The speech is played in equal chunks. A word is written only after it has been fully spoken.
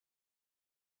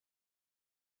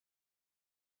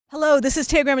Hello, this is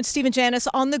Taya and Stephen Janis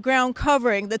on the ground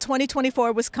covering the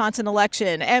 2024 Wisconsin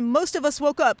election, and most of us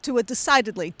woke up to a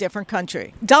decidedly different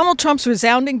country. Donald Trump's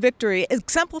resounding victory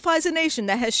exemplifies a nation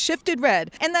that has shifted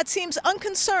red and that seems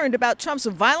unconcerned about Trump's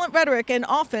violent rhetoric and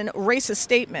often racist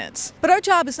statements. But our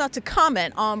job is not to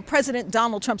comment on President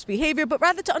Donald Trump's behavior, but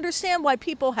rather to understand why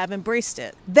people have embraced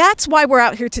it. That's why we're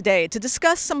out here today, to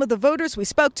discuss some of the voters we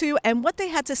spoke to and what they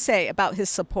had to say about his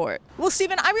support. Well,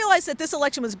 Stephen, I realized that this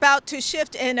election was about to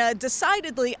shift in a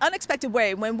decidedly unexpected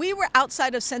way when we were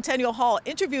outside of Centennial Hall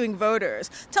interviewing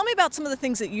voters. Tell me about some of the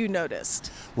things that you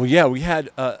noticed. Well, yeah, we had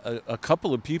a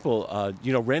couple of people,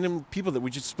 random people that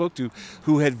we just spoke to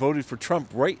who had voted for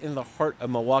Trump right in the heart of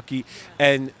Milwaukee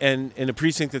and in a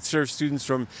precinct that serves students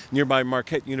from nearby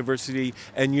Marquette University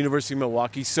and University of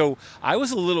Milwaukee. So I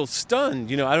was a little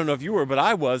stunned. I don't know if you were, but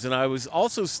I was, and I was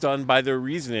also stunned by their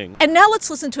reasoning. And now let's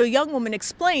listen to a young woman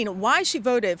explain why she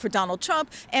voted for Donald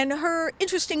Trump and her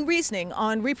interesting reasoning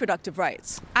on reproductive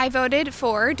rights. I voted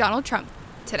for Donald Trump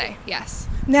today, yes.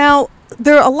 Now,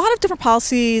 there are a lot of different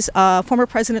policies former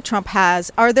President Trump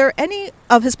has. Are there any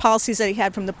of his policies that he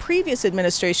had from the previous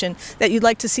administration that you'd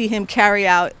like to see him carry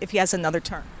out if he has another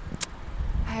term?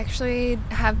 I actually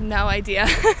have no idea.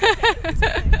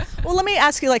 Well, let me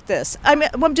ask you like this.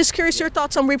 I'm just curious your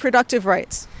thoughts on reproductive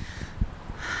rights.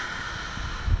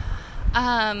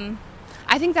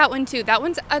 I think that one too. That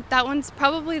one's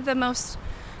probably the most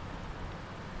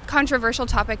controversial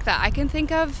topic that I can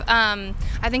think of. I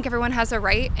think everyone has a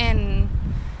right in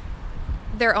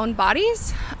their own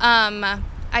bodies.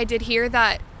 I did hear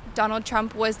that Donald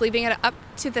Trump was leaving it up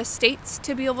to the states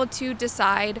to be able to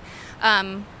decide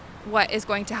what is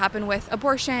going to happen with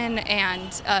abortion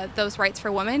and those rights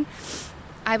for women.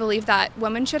 I believe that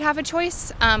women should have a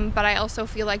choice, but I also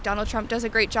feel like Donald Trump does a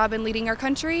great job in leading our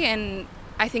country, and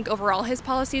I think overall his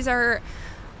policies are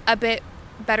a bit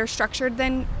better structured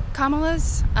than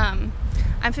Kamala's. I'm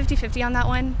 50-50 on that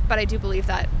one, but I do believe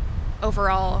that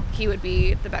overall he would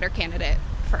be the better candidate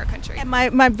for our country. And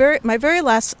my very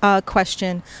last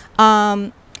question,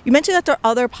 you mentioned that there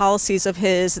are other policies of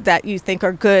his that you think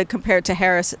are good compared to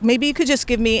Harris. Maybe you could just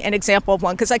give me an example of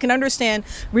one, because I can understand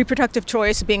reproductive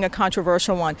choice being a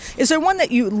controversial one. Is there one that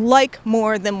you like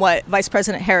more than what Vice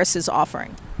President Harris is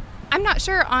offering? I'm not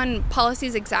sure on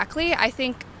policies exactly. I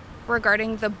think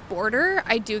regarding the border,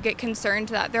 I do get concerned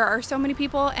that there are so many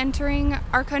people entering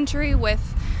our country with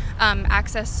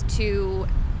access to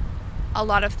a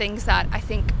lot of things that I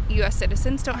think U.S.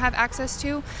 citizens don't have access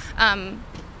to.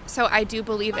 So I do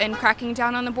believe in cracking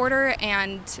down on the border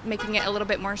and making it a little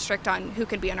bit more strict on who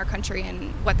can be in our country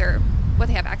and what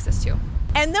they have access to.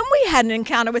 And then we had an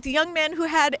encounter with a young man who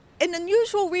had an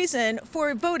unusual reason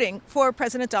for voting for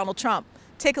President Donald Trump.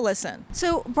 Take a listen.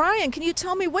 So, Brian, can you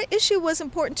tell me what issue was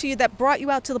important to you that brought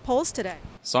you out to the polls today?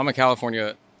 So I'm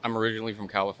originally from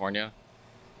California,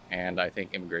 and I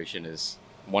think immigration is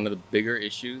one of the bigger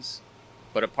issues.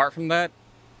 But apart from that,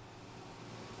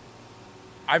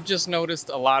 I've just noticed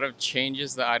a lot of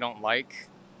changes that I don't like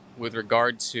with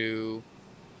regard to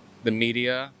the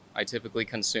media I typically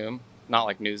consume. Not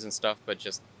like news and stuff, but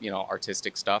just,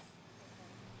 artistic stuff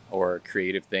or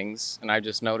creative things. And I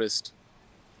just noticed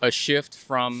a shift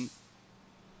from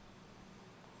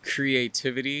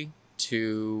creativity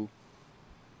to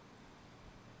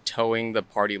towing the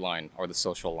party line or the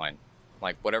social line,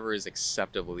 like whatever is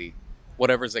acceptable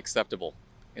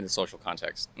in the social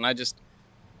context. And I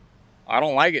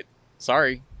don't like it.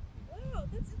 Sorry. Wow,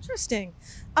 that's interesting.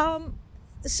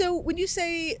 So when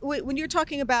you're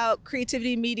talking about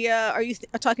creativity media, are you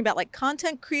talking about like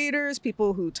content creators,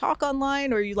 people who talk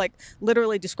online, or are you like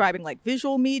literally describing like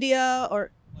visual media or?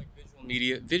 Like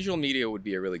visual media would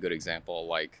be a really good example.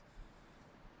 Like,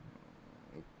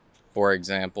 for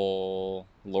example,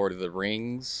 Lord of the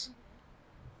Rings.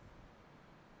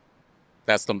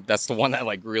 That's the one that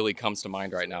like really comes to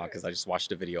mind right now because I just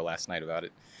watched a video last night about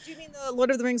it. Do you mean the Lord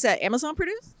of the Rings that Amazon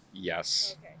produced?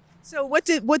 Yes. Okay. So what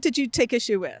did you take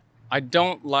issue with? I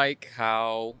don't like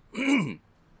how the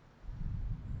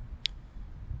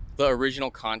original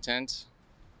content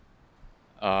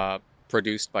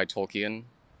produced by Tolkien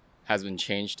has been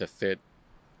changed to fit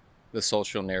the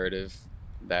social narrative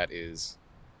that is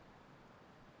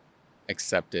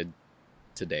accepted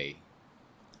today.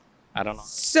 I don't know.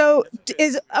 So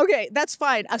okay, that's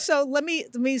fine. So let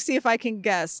me see if I can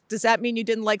guess. Does that mean you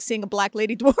didn't like seeing a black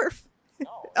lady dwarf? No.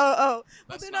 Well,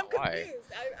 That's then not I'm why.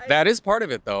 confused. That is part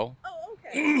of it, though. Oh,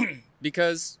 okay.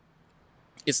 Because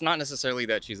it's not necessarily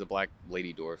that she's a black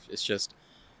lady dwarf. It's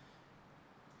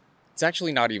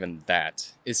actually not even that.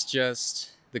 It's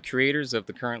just The creators of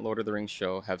the current Lord of the Rings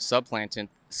show have supplanted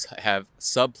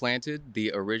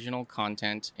the original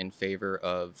content in favor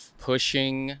of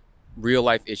pushing real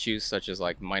life issues such as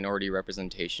like minority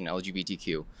representation,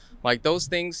 LGBTQ. Like those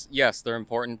things, yes, they're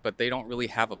important, but they don't really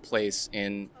have a place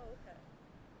in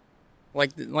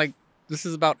like this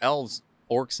is about elves,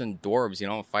 orcs, and dwarves, you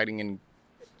know, fighting and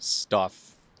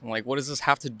stuff. Like, what does this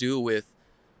have to do with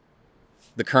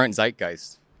the current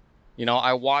zeitgeist? You know,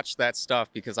 I watch that stuff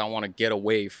because I want to get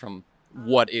away from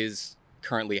what is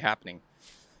currently happening.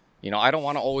 You know, I don't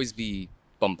want to always be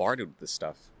bombarded with this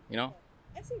stuff, you know?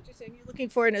 I see what you're saying. You're looking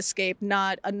for an escape,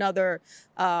 not another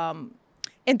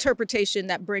interpretation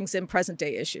that brings in present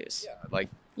day issues. Yeah, like,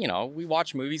 you know, we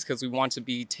watch movies because we want to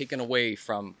be taken away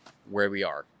from where we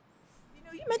are. You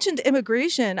know, you mentioned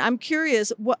immigration. I'm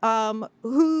curious,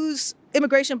 whose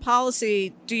immigration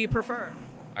policy do you prefer?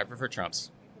 I prefer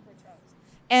Trump's.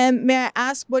 And may I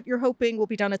ask what you're hoping will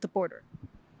be done at the border?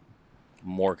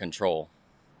 More control.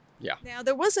 Yeah. Now,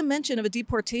 there was a mention of a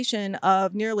deportation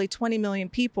of nearly 20 million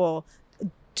people.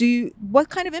 What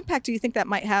kind of impact do you think that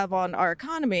might have on our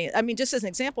economy? I mean, just as an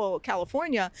example,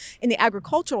 California, in the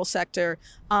agricultural sector,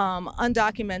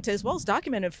 undocumented as well as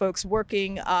documented folks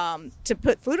working to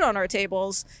put food on our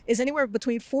tables is anywhere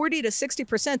between 40 to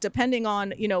 60%, depending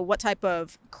on, you know, what type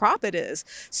of crop it is.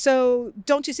 So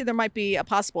don't you see there might be a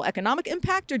possible economic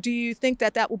impact, or do you think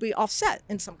that that will be offset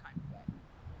in some kind of way?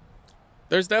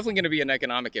 There's definitely going to be an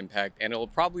economic impact, and it'll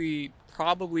probably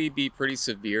be pretty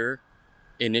severe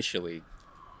initially.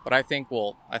 But I think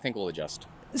we'll adjust.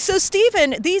 So,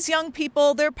 Stephen, these young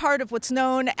people, they're part of what's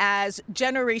known as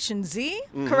Generation Z,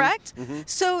 correct?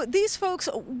 So these folks,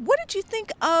 what did you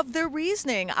think of their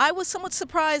reasoning? I was somewhat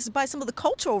surprised by some of the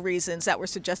cultural reasons that were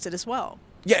suggested as well.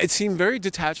 Yeah, it seemed very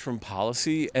detached from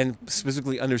policy and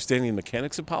specifically understanding the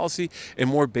mechanics of policy and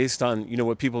more based on, you know,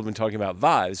 what people have been talking about,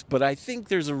 vibes. But I think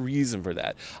there's a reason for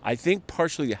that. I think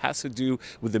partially it has to do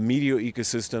with the media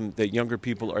ecosystem that younger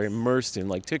people are immersed in,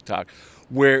 like TikTok,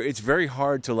 where it's very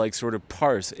hard to like sort of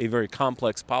parse a very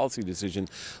complex policy decision.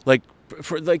 Like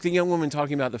for like the young woman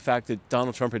talking about the fact that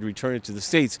Donald Trump had returned to the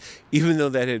states, even though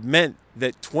that had meant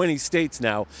that 20 states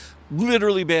now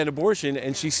literally banned abortion,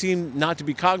 and she seemed not to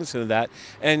be cognizant of that.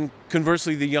 And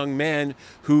conversely, the young man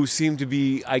who seemed to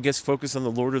be, I guess, focused on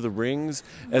the Lord of the Rings.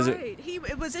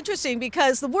 It was interesting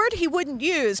because the word he wouldn't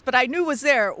use, but I knew was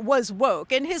there, was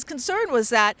woke. And his concern was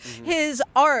that his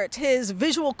art, his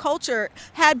visual culture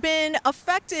had been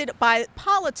affected by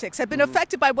politics, had been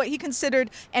affected by what he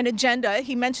considered an agenda.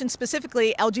 He mentioned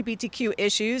specifically LGBTQ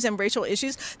issues and racial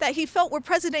issues that he felt were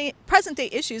present-day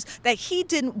issues that he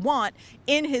didn't want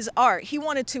in his art. He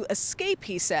wanted to escape,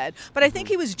 he said. But I think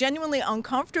he was genuinely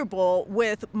uncomfortable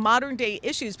with modern day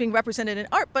issues being represented in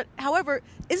art. But however,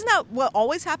 isn't that what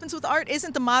always happens with art?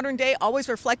 Isn't the modern day always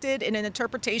reflected in an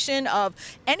interpretation of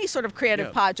any sort of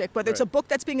creative project, whether it's a book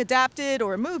that's being adapted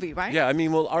or a movie, right? Yeah, I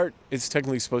mean, well, art is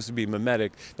technically supposed to be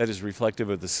mimetic, that is reflective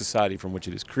of the society from which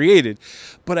it is created.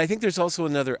 But I think there's also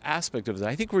another aspect of that.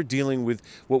 I think we're dealing with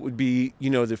what would be, you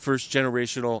know, the first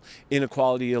generational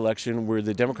inequality election where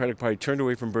the Democratic Party turned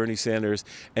away from Bernie Sanders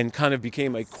and kind of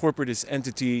became a corporatist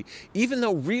entity, even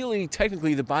though really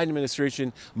technically the Biden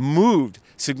administration moved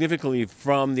significantly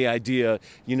from the idea,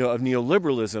 you know, of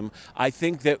neoliberalism. I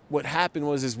think that what happened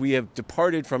was we have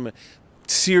departed from a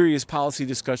serious policy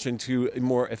discussion to a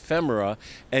more ephemera.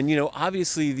 And, you know,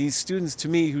 obviously these students, to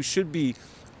me, who should be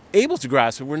able to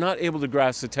grasp it, we're not able to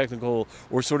grasp the technical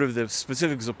or sort of the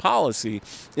specifics of policy.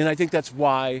 And I think that's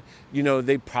why, you know,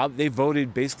 they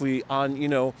voted basically on, you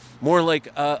know, more like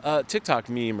a TikTok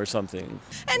meme or something.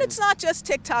 And it's not just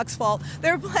TikTok's fault.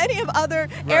 There are plenty of other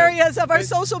areas of our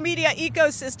social media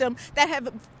ecosystem that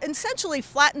have essentially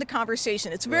flattened the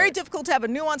conversation. It's very difficult to have a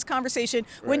nuanced conversation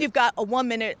when you've got a 1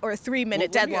 minute or a 3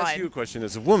 minute deadline. Let me ask you a question.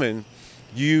 As a woman,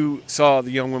 you saw the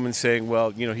young woman saying,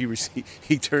 well, you know,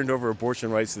 he turned over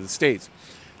abortion rights to the states.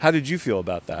 How did you feel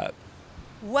about that?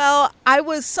 Well, I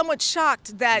was somewhat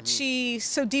shocked that she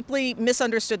so deeply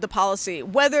misunderstood the policy,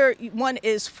 whether one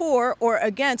is for or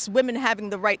against women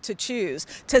having the right to choose.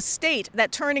 To state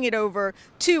that turning it over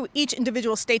to each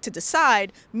individual state to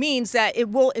decide means that it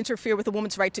will interfere with a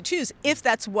woman's right to choose if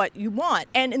that's what you want.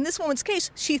 And in this woman's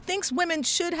case, she thinks women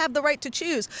should have the right to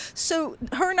choose. So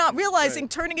her not realizing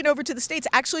turning it over to the states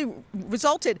actually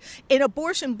resulted in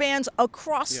abortion bans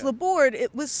across the board.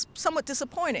 It was somewhat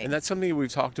disappointing. And that's something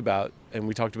we've talked about and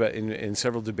we talked about in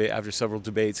after several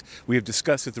debates, we have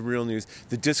discussed at the Real News,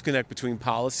 the disconnect between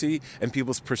policy and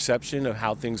people's perception of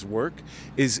how things work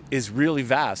is really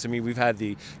vast. I mean, we've had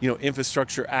the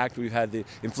Infrastructure Act, we've had the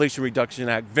Inflation Reduction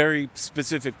Act, very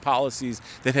specific policies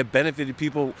that have benefited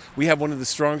people. We have one of the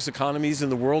strongest economies in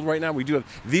the world right now. We do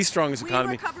have the strongest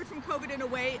economy. We recovered from COVID in a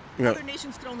way other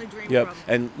nations could only dream Yep. from.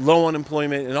 And low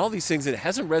unemployment and all these things that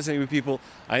hasn't resonated with people.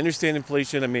 I understand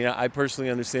inflation. I mean, I personally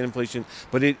understand inflation,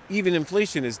 but even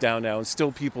inflation is down now, and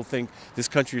still people think this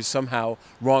country is somehow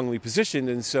wrongly positioned.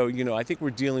 And so, I think we're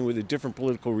dealing with a different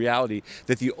political reality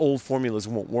that the old formulas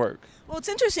won't work. Well, it's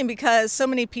interesting because so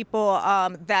many people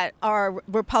that are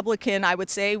Republican, I would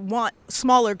say, want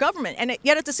smaller government, and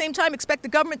yet at the same time expect the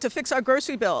government to fix our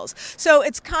grocery bills. So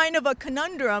it's kind of a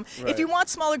conundrum. Right. If you want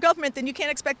smaller government, then you can't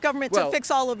expect government to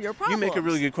fix all of your problems. You make a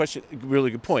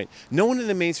really good point. No one in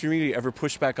the mainstream media ever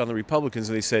pushed back on the Republicans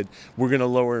and they said, we're going to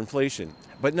lower inflation.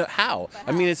 But no, how?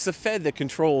 I mean, it's the Fed that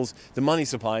controls the money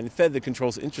supply and the Fed that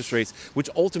controls interest rates, which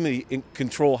ultimately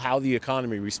control how the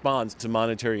economy responds to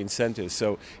monetary incentives.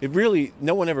 So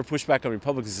no one ever pushed back on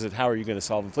Republicans and said, how are you going to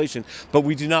solve inflation? But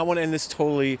we do not want to end this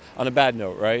totally on a bad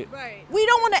note, right? Right. We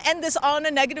don't want to end this on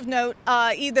a negative note,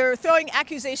 either throwing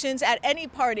accusations at any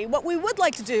party. What we would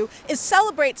like to do is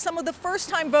celebrate some of the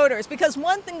first-time voters, because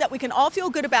one thing that we can all feel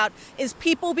good about is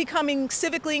people becoming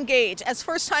civically engaged as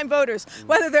first-time voters,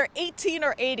 whether they're 18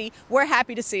 or 80. We're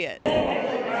happy to see it. May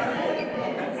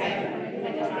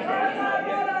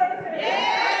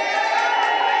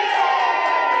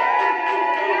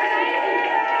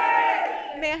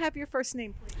I have your first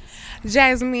name, please?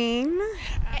 Jasmine.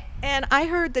 And I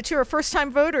heard that you're a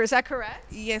first-time voter. Is that correct?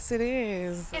 Yes, it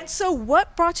is. And so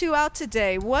what brought you out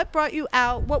today? What brought you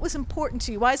out? What was important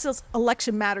to you? Why does this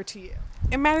election matter to you?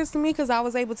 It matters to me because I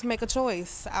was able to make a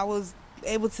choice. I was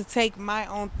able to take my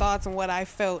own thoughts and what I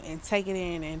felt and take it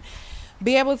in and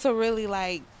be able to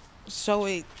really show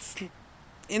it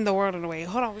in the world in a way.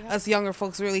 Hold on, us younger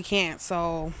folks really can't.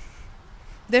 So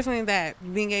definitely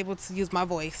that, being able to use my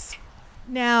voice.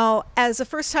 Now, as a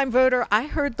first-time voter, I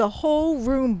heard the whole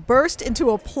room burst into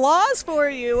applause for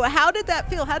you. How did that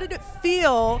feel? How did it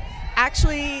feel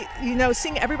actually,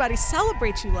 seeing everybody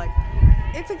celebrate you like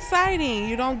that? It's exciting.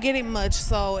 You don't get it much,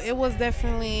 so it was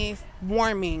definitely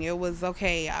warming. It was,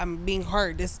 okay, I'm being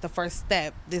heard. This is the first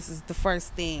step. This is the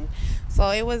first thing. So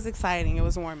it was exciting. It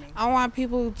was warming. I want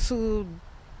people to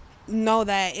know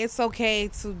that it's okay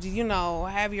to,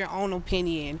 have your own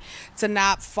opinion, to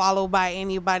not follow by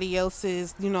anybody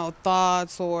else's,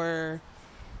 thoughts or,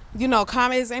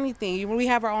 comments, anything. We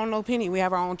have our own opinion. We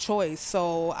have our own choice.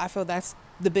 So I feel that's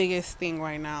the biggest thing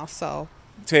right now. So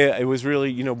Taya, it was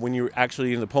really, when you're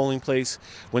actually in the polling place,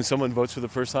 when someone votes for the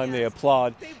first time, they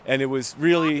applaud. And it was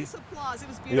really, applause. It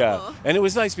was beautiful. yeah. And it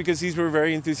was nice because these were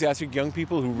very enthusiastic young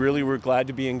people who really were glad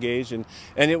to be engaged. And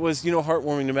it was,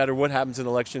 heartwarming no matter what happens in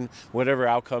an election, whatever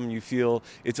outcome you feel,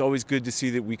 it's always good to see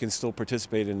that we can still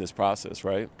participate in this process,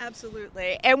 right?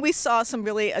 Absolutely. And we saw some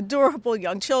really adorable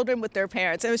young children with their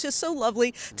parents. It was just so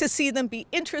lovely to see them be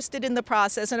interested in the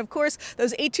process. And of course,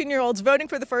 those 18-year-olds voting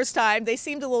for the first time, they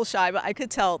seemed a little shy, but I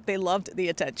could tell they loved the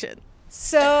attention.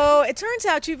 So it turns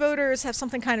out you voters have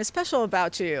something kind of special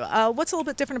about you. What's a little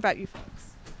bit different about you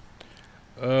folks?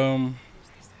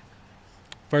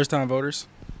 First-time voters.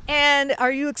 And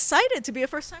are you excited to be a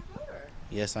first-time voter?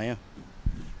 Yes, I am.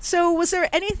 So was there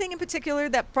anything in particular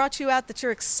that brought you out that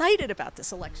you're excited about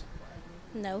this election?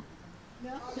 No.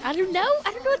 No? I don't know.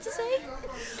 I don't know what to say.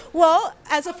 Well,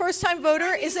 as a first-time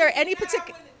voter, is there any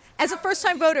particular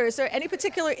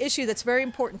issue that's very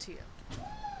important to you?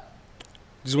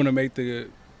 Just want to make the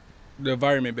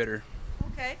environment better.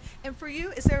 Okay. And for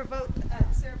you, is there a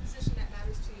position that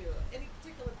matters to you? Any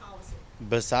particular policy?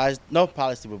 Besides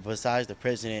the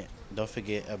president, don't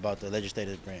forget about the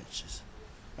legislative branches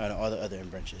and all the other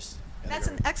branches. That's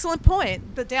an excellent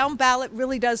point. The down ballot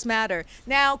really does matter.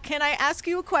 Now, can I ask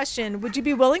you a question? Would you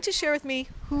be willing to share with me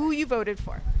who you voted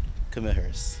for? Kamala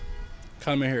Harris.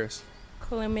 Kamala Harris.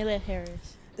 Kamala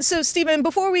Harris. So, Stephen,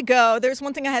 before we go, there's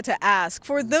one thing I had to ask.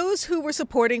 For those who were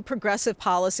supporting progressive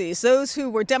policies, those who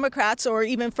were Democrats or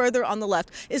even further on the left,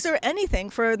 is there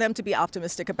anything for them to be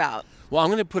optimistic about? Well, I'm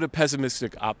going to put a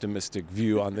pessimistic, optimistic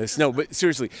view on this. No, but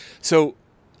seriously. So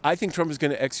I think Trump is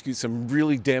going to execute some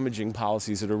really damaging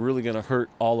policies that are really going to hurt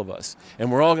all of us,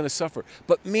 and we're all going to suffer.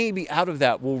 But maybe out of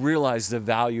that, we'll realize the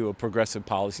value of progressive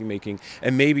policymaking,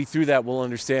 and maybe through that, we'll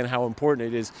understand how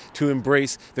important it is to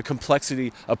embrace the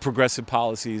complexity of progressive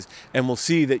policies, and we'll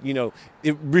see that,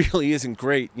 it really isn't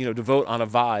great, to vote on a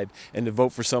vibe and to vote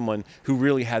for someone who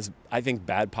really has, I think,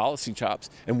 bad policy chops.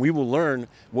 And we will learn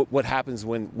what happens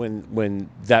when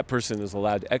that person is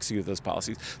allowed to execute those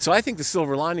policies. So I think the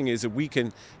silver lining is that we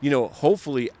can,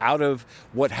 hopefully out of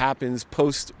what happens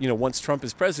post, once Trump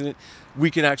is president, we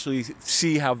can actually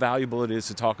see how valuable it is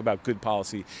to talk about good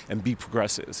policy and be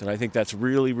progressives. And I think that's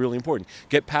really, really important.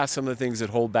 Get past some of the things that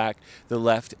hold back the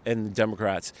left and the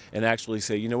Democrats and actually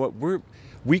say, you know what,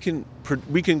 we can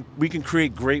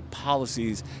create great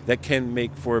policies that can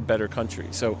make for a better country.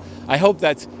 So I hope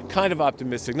that's kind of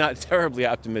optimistic, not terribly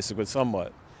optimistic, but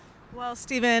somewhat. Well,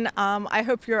 Stephen, I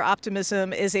hope your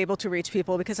optimism is able to reach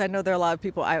people, because I know there are a lot of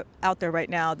people out there right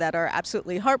now that are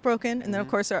absolutely heartbroken. And then, of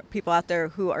course, there are people out there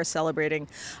who are celebrating.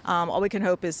 All we can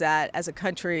hope is that as a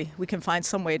country, we can find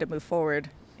some way to move forward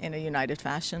in a united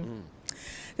fashion.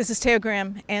 This is Taya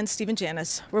Graham and Stephen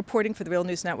Janis reporting for the Real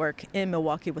News Network in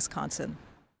Milwaukee, Wisconsin.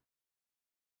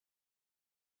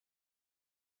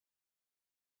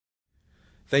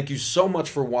 Thank you so much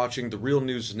for watching the Real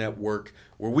News Network,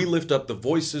 where we lift up the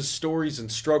voices, stories,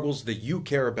 and struggles that you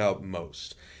care about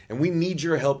most. And we need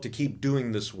your help to keep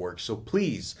doing this work. So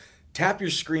please tap your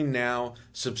screen now,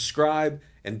 subscribe,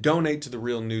 and donate to the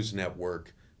Real News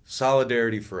Network.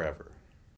 Solidarity forever.